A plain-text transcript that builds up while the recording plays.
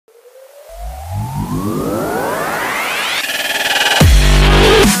I'm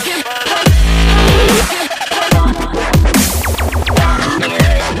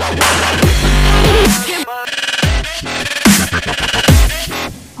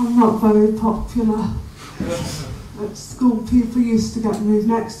not very popular. At school, people used to get moved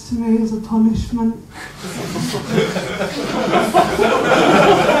next to me as a punishment.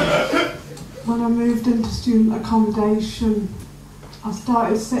 When I moved into student accommodation, I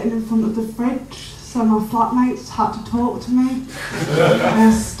started sitting in front of the fridge, so my flatmates had to talk to me.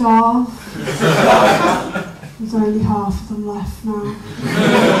 They're starved. There's only half of them left now.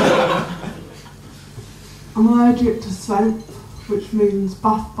 I'm allergic to soap, which means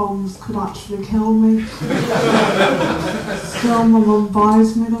bath bombs could actually kill me. Still, my mum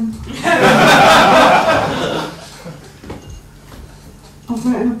buys me them. I've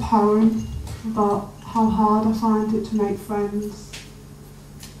written a poem about how hard I find it to make friends.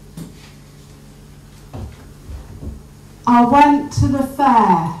 I went to the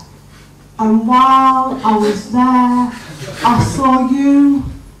fair, and while I was there, I saw you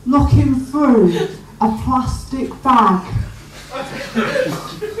looking through a plastic bag.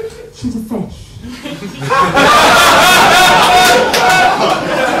 She's a fish.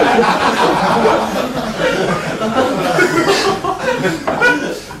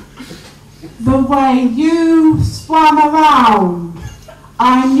 The way you swam around,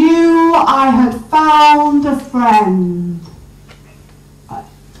 I knew I had found a friend.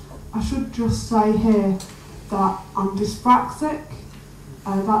 I should just say here that I'm dyspraxic.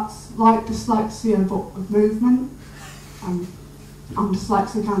 That's like dyslexia but with movement. I'm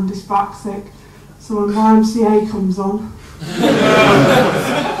dyslexic and dyspraxic, so when YMCA comes on,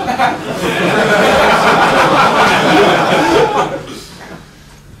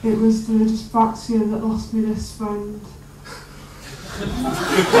 it was the dyspraxia that lost me this friend.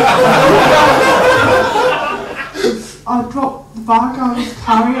 I dropped the bag I was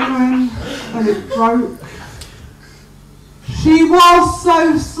carrying her in and it broke. She was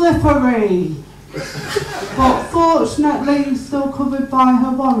so slippery, but fortunately still covered by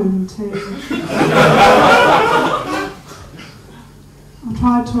her warranty. I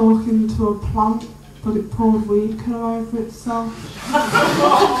tried talking to a plant, but it poured weed killer over itself.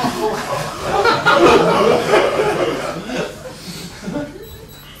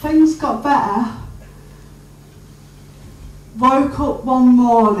 Things got better. Woke up one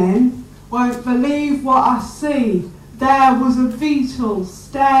morning, won't believe what I see. There was a beetle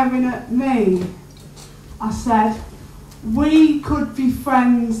staring at me. I said, we could be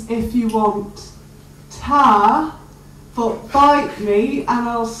friends if you want. Ta, but bite me and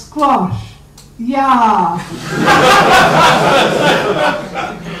I'll squash. Yeah.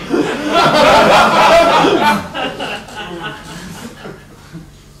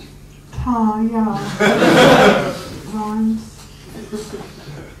 Ta, yeah. Rhymes.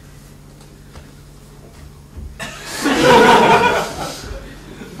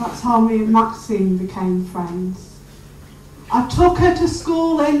 That's how me and Maxine became friends. I took her to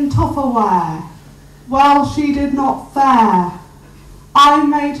school in Tupperware. Well, she did not fare. I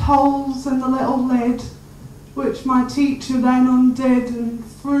made holes in the little lid, which my teacher then undid and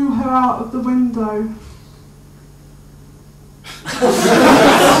threw her out of the window.